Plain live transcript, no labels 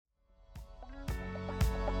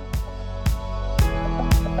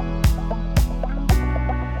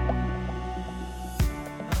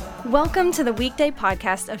Welcome to the Weekday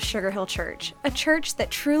podcast of Sugar Hill Church, a church that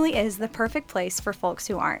truly is the perfect place for folks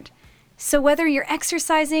who aren't. So whether you're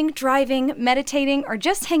exercising, driving, meditating, or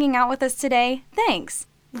just hanging out with us today, thanks.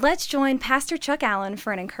 Let's join Pastor Chuck Allen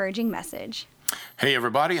for an encouraging message. Hey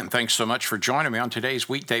everybody, and thanks so much for joining me on today's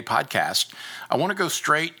Weekday podcast. I want to go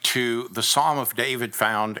straight to the Psalm of David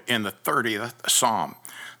found in the 30th Psalm.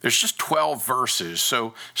 There's just 12 verses,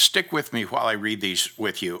 so stick with me while I read these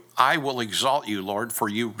with you. I will exalt you, Lord, for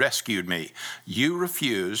you rescued me. You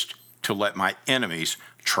refused to let my enemies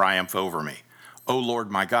triumph over me. O Lord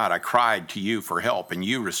my God, I cried to you for help, and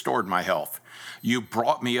you restored my health. You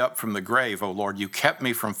brought me up from the grave, O Lord. You kept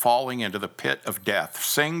me from falling into the pit of death.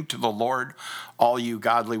 Sing to the Lord, all you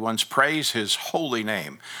godly ones. Praise his holy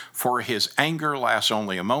name. For his anger lasts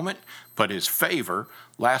only a moment, but his favor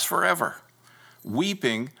lasts forever.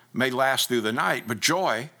 Weeping may last through the night, but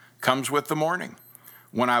joy comes with the morning.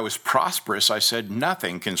 When I was prosperous, I said,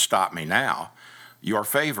 nothing can stop me now. Your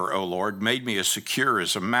favor, O Lord, made me as secure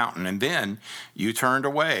as a mountain, and then you turned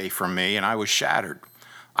away from me, and I was shattered.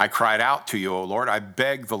 I cried out to you, O Lord. I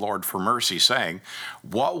begged the Lord for mercy, saying,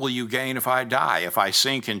 what will you gain if I die, if I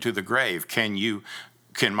sink into the grave? Can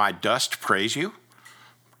my dust praise you?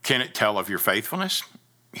 Can it tell of your faithfulness?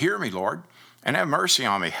 Hear me, Lord, and have mercy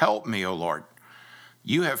on me. Help me, O Lord.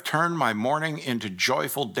 You have turned my mourning into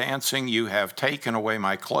joyful dancing. You have taken away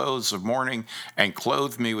my clothes of mourning and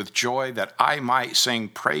clothed me with joy, that I might sing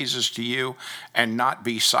praises to you and not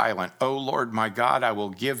be silent. O Lord my God, I will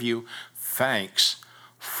give you thanks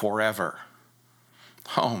forever.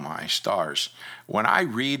 Oh my stars. When I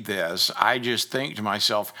read this, I just think to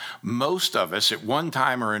myself, most of us at one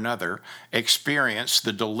time or another experienced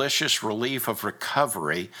the delicious relief of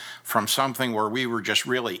recovery from something where we were just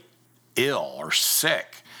really ill or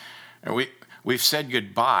sick. And we've said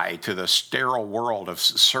goodbye to the sterile world of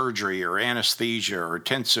surgery or anesthesia or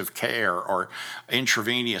intensive care or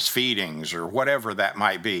intravenous feedings or whatever that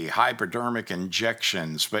might be, hypodermic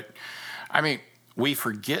injections. But we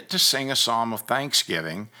forget to sing a psalm of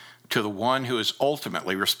thanksgiving to the one who is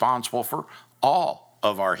ultimately responsible for all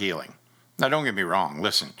of our healing. Now, don't get me wrong.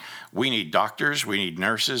 Listen, we need doctors, we need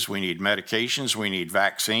nurses, we need medications, we need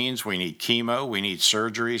vaccines, we need chemo, we need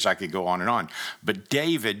surgeries. I could go on and on. But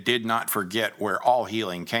David did not forget where all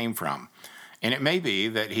healing came from. And it may be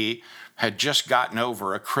that he had just gotten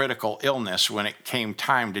over a critical illness when it came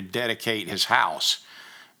time to dedicate his house.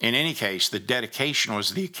 In any case, the dedication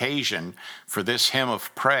was the occasion for this hymn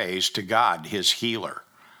of praise to God, his healer.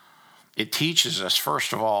 It teaches us,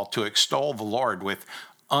 first of all, to extol the Lord with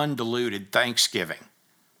undiluted thanksgiving.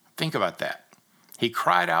 Think about that. He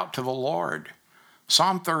cried out to the Lord.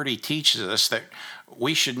 Psalm 30 teaches us that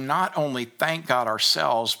we should not only thank God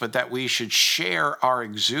ourselves, but that we should share our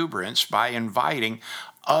exuberance by inviting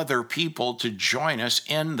other people to join us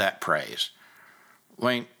in that praise.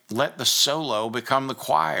 Let the solo become the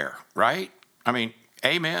choir, right?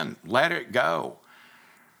 Amen. Let it go.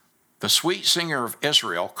 The sweet singer of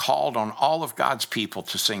Israel called on all of God's people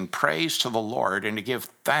to sing praise to the Lord and to give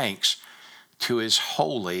thanks to his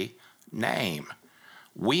holy name.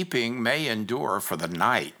 Weeping may endure for the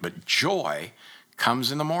night, but joy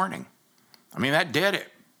comes in the morning. That did it.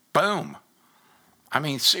 Boom.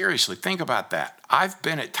 Seriously, think about that. I've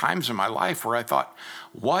been at times in my life where I thought,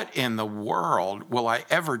 what in the world will I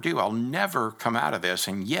ever do? I'll never come out of this.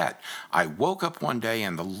 And yet I woke up one day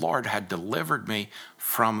and the Lord had delivered me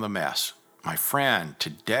from the mess. My friend,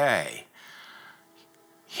 today,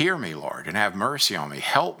 hear me, Lord, and have mercy on me.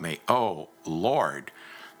 Help me, oh Lord,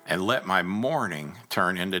 and let my mourning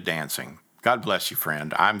turn into dancing. God bless you,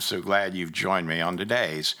 friend. I'm so glad you've joined me on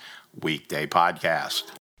today's Weekday podcast.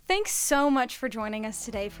 Thanks so much for joining us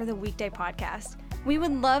today for the Weekday podcast. We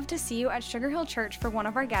would love to see you at Sugar Hill Church for one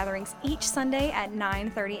of our gatherings each Sunday at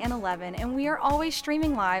 9:30 and 11, and we are always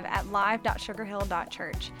streaming live at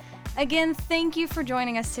live.sugarhill.church. Again, thank you for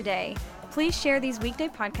joining us today. Please share these Weekday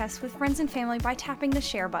podcasts with friends and family by tapping the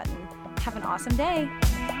share button. Have an awesome day.